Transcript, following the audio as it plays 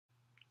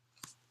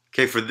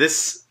Okay, for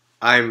this,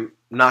 I'm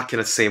not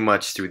going to say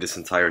much through this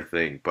entire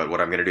thing, but what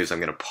I'm going to do is I'm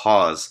going to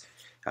pause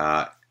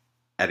uh,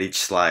 at each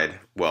slide.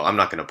 Well, I'm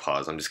not going to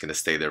pause. I'm just going to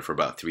stay there for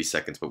about 3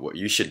 seconds. But what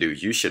you should do,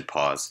 you should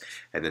pause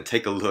and then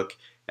take a look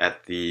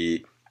at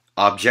the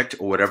object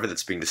or whatever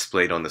that's being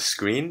displayed on the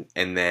screen,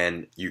 and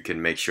then you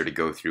can make sure to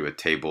go through a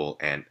table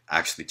and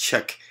actually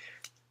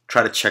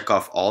try to check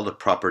off all the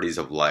properties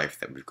of life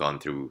that we've gone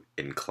through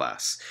in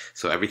class.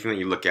 So everything that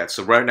you look at.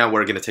 So right now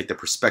we're going to take the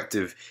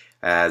perspective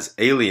as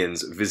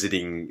aliens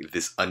visiting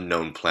this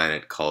unknown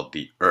planet called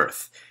the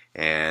Earth.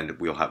 And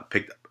we'll have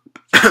picked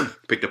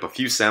up a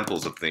few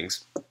samples of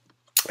things,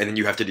 and then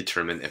you have to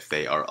determine if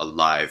they are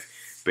alive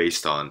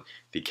based on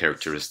the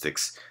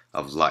characteristics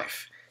of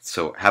life.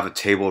 So have a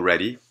table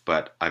ready,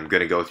 but I'm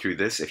going to go through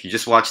this. If you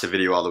just watch the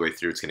video all the way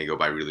through, it's going to go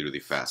by really, really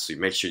fast. So you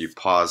make sure you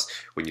pause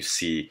when you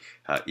see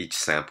each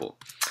sample.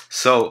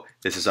 So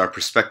this is our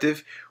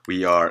perspective.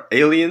 We are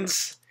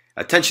aliens.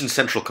 Attention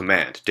Central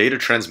Command. Data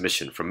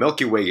transmission from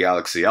Milky Way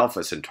Galaxy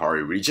Alpha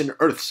Centauri region,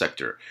 Earth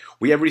sector.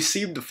 We have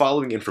received the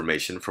following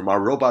information from our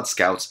robot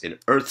scouts in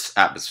Earth's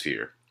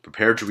atmosphere.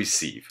 Prepare to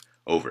receive.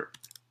 Over.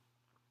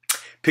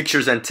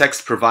 Pictures and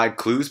text provide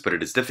clues, but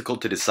it is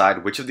difficult to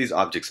decide which of these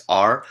objects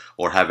are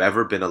or have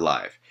ever been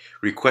alive.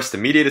 Request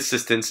immediate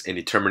assistance in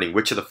determining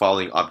which of the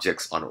following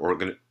objects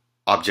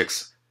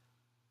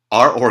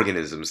are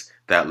organisms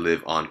that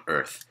live on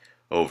Earth.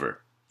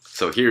 Over.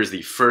 So here's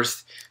the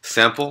first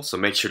sample, so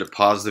make sure to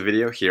pause the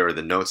video. Here are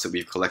the notes that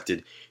we've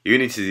collected. You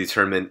need to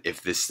determine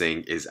if this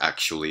thing is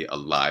actually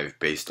alive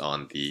based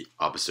on the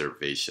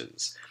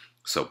observations.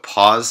 So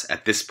pause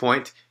at this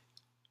point.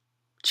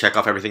 Check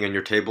off everything on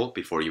your table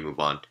before you move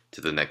on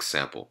to the next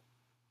sample.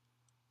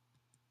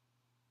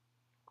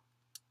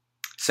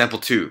 Sample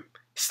 2.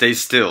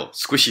 Stays still,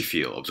 squishy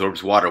feel,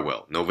 absorbs water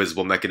well, no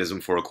visible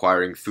mechanism for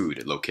acquiring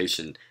food,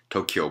 location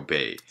Tokyo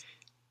Bay.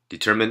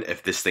 Determine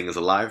if this thing is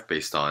alive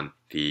based on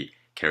the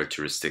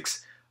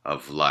characteristics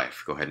of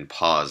life. Go ahead and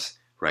pause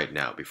right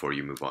now before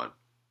you move on.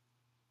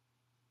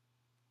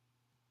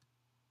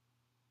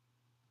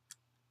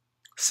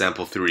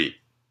 Sample 3.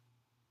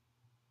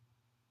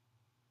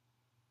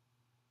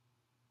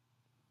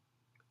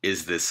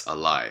 Is this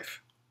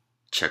alive?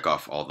 Check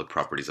off all the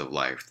properties of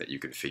life that you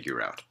can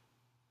figure out.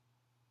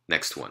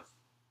 Next one.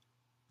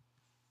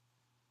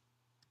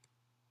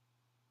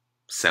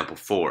 Sample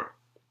 4.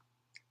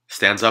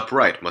 Stands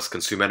upright, must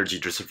consume energy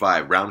to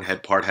survive. Round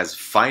head part has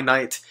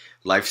finite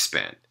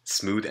lifespan,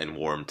 smooth and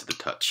warm to the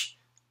touch.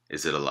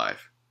 Is it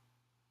alive?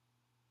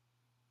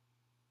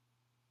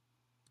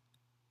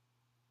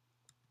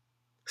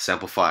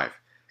 Sample 5.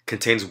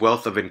 Contains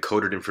wealth of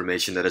encoded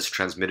information that is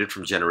transmitted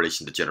from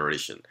generation to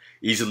generation.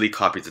 Easily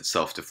copies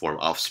itself to form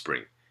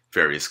offspring,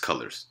 various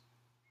colors.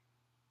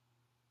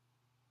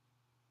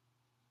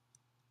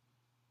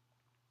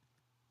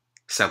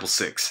 Sample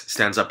 6.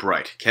 Stands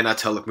upright. Cannot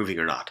tell if moving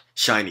or not.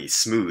 Shiny,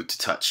 smooth to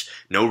touch.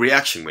 No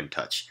reaction when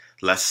touched.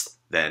 Less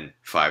than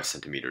 5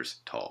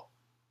 centimeters tall.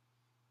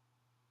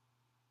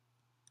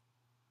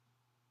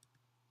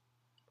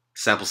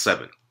 Sample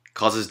 7.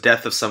 Causes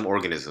death of some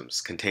organisms.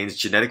 Contains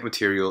genetic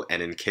material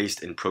and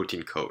encased in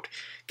protein coat.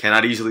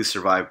 Cannot easily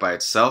survive by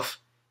itself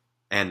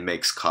and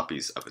makes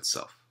copies of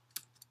itself.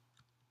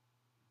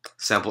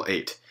 Sample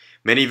 8.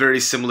 Many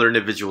very similar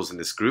individuals in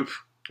this group.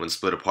 When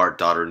split apart,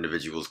 daughter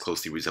individuals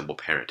closely resemble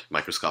parent.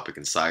 Microscopic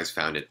in size,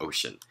 found in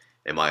ocean.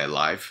 Am I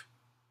alive?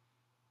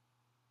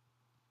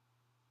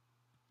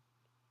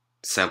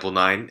 Sample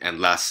 9 and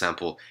last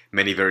sample.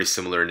 Many very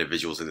similar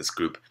individuals in this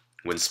group.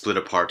 When split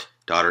apart,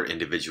 daughter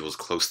individuals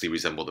closely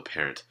resemble the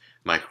parent.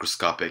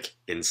 Microscopic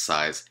in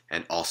size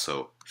and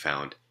also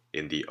found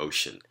in the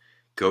ocean.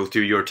 Go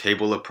through your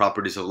table of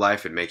properties of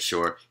life and make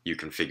sure you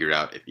can figure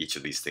out if each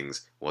of these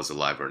things was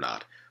alive or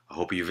not. I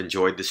hope you've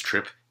enjoyed this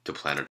trip to Planet